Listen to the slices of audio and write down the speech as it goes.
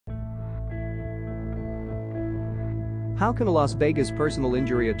How can a Las Vegas personal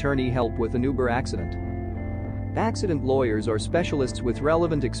injury attorney help with an Uber accident? Accident lawyers are specialists with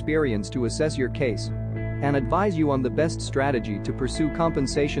relevant experience to assess your case and advise you on the best strategy to pursue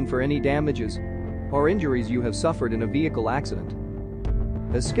compensation for any damages or injuries you have suffered in a vehicle accident.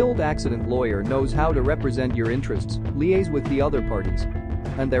 A skilled accident lawyer knows how to represent your interests, liaise with the other parties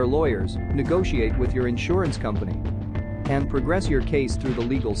and their lawyers, negotiate with your insurance company, and progress your case through the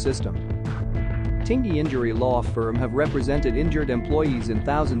legal system. Tingey Injury Law Firm have represented injured employees in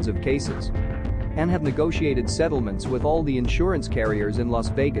thousands of cases and have negotiated settlements with all the insurance carriers in Las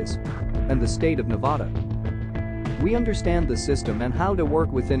Vegas and the state of Nevada. We understand the system and how to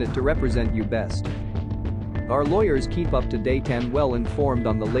work within it to represent you best. Our lawyers keep up to date and well informed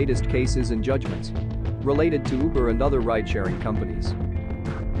on the latest cases and judgments related to Uber and other ride-sharing companies.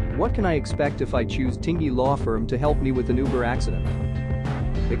 What can I expect if I choose Tingey Law Firm to help me with an Uber accident?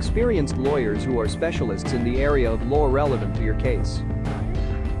 Experienced lawyers who are specialists in the area of law relevant to your case.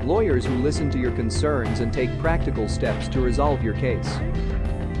 Lawyers who listen to your concerns and take practical steps to resolve your case.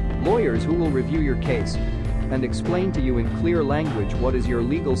 Lawyers who will review your case and explain to you in clear language what is your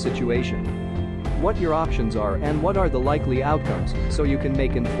legal situation, what your options are and what are the likely outcomes so you can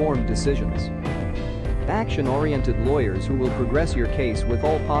make informed decisions. Action-oriented lawyers who will progress your case with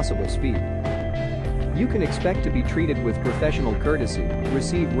all possible speed. You can expect to be treated with professional courtesy,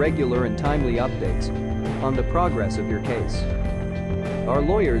 receive regular and timely updates on the progress of your case. Our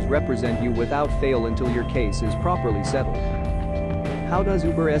lawyers represent you without fail until your case is properly settled. How does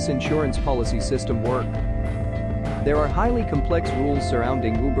Uber's insurance policy system work? There are highly complex rules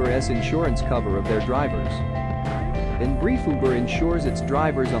surrounding Uber's insurance cover of their drivers. In brief, Uber insures its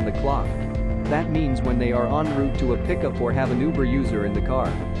drivers on the clock. That means when they are en route to a pickup or have an Uber user in the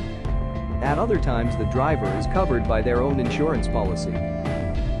car. At other times, the driver is covered by their own insurance policy.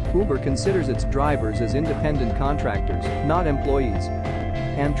 Uber considers its drivers as independent contractors, not employees,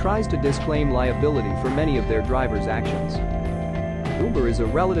 and tries to disclaim liability for many of their drivers' actions. Uber is a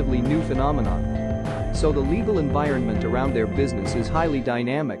relatively new phenomenon, so the legal environment around their business is highly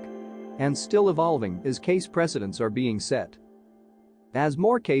dynamic and still evolving as case precedents are being set. As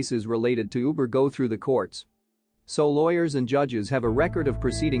more cases related to Uber go through the courts, so lawyers and judges have a record of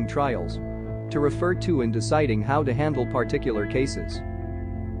preceding trials to refer to in deciding how to handle particular cases.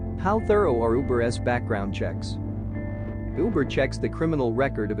 How thorough are Uber's background checks? Uber checks the criminal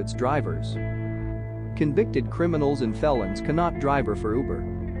record of its drivers. Convicted criminals and felons cannot drive for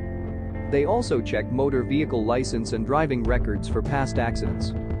Uber. They also check motor vehicle license and driving records for past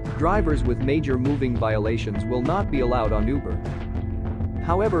accidents. Drivers with major moving violations will not be allowed on Uber.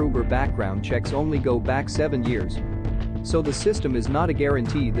 However, Uber background checks only go back 7 years, so the system is not a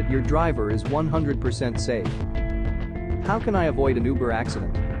guarantee that your driver is 100% safe. How can I avoid an Uber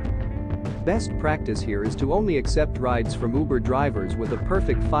accident? Best practice here is to only accept rides from Uber drivers with a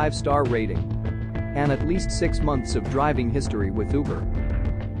perfect 5-star rating and at least 6 months of driving history with Uber.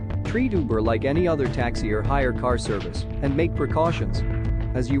 Treat Uber like any other taxi or hire car service and make precautions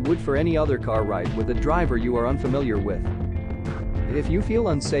as you would for any other car ride with a driver you are unfamiliar with. If you feel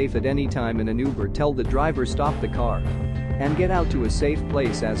unsafe at any time in an Uber, tell the driver stop the car and get out to a safe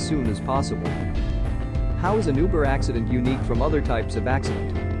place as soon as possible. How is an Uber accident unique from other types of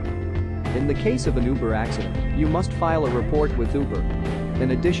accident? In the case of an Uber accident, you must file a report with Uber,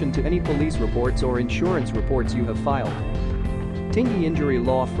 in addition to any police reports or insurance reports you have filed. Tingey Injury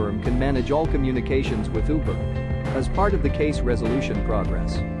Law Firm can manage all communications with Uber as part of the case resolution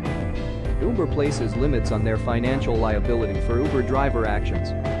progress. Uber places limits on their financial liability for Uber driver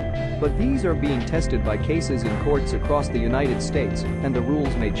actions, but these are being tested by cases in courts across the United States and the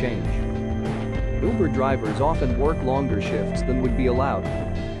rules may change. Uber drivers often work longer shifts than would be allowed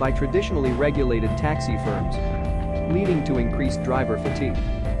by traditionally regulated taxi firms, leading to increased driver fatigue.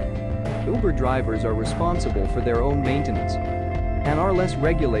 Uber drivers are responsible for their own maintenance and are less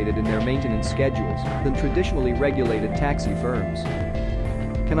regulated in their maintenance schedules than traditionally regulated taxi firms.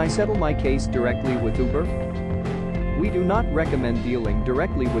 Can I settle my case directly with Uber? We do not recommend dealing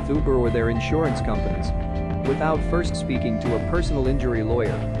directly with Uber or their insurance companies without first speaking to a personal injury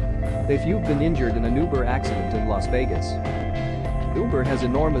lawyer if you've been injured in an Uber accident in Las Vegas. Uber has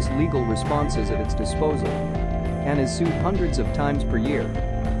enormous legal responses at its disposal and is sued hundreds of times per year,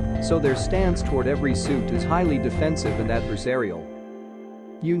 so their stance toward every suit is highly defensive and adversarial.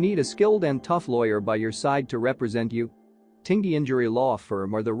 You need a skilled and tough lawyer by your side to represent you. Tingey Injury Law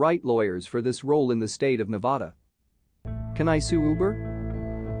Firm are the right lawyers for this role in the state of Nevada. Can I sue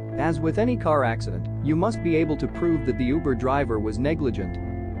Uber? As with any car accident, you must be able to prove that the Uber driver was negligent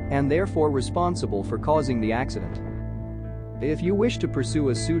and therefore responsible for causing the accident. If you wish to pursue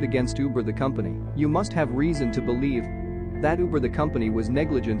a suit against Uber the company, you must have reason to believe that Uber the company was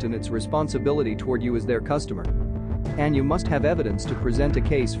negligent in its responsibility toward you as their customer. And you must have evidence to present a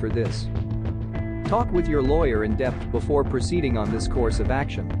case for this. Talk with your lawyer in depth before proceeding on this course of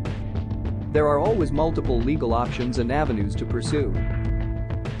action. There are always multiple legal options and avenues to pursue.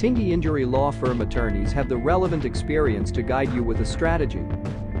 Tingey Injury Law Firm attorneys have the relevant experience to guide you with a strategy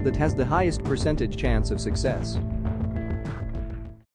that has the highest percentage chance of success.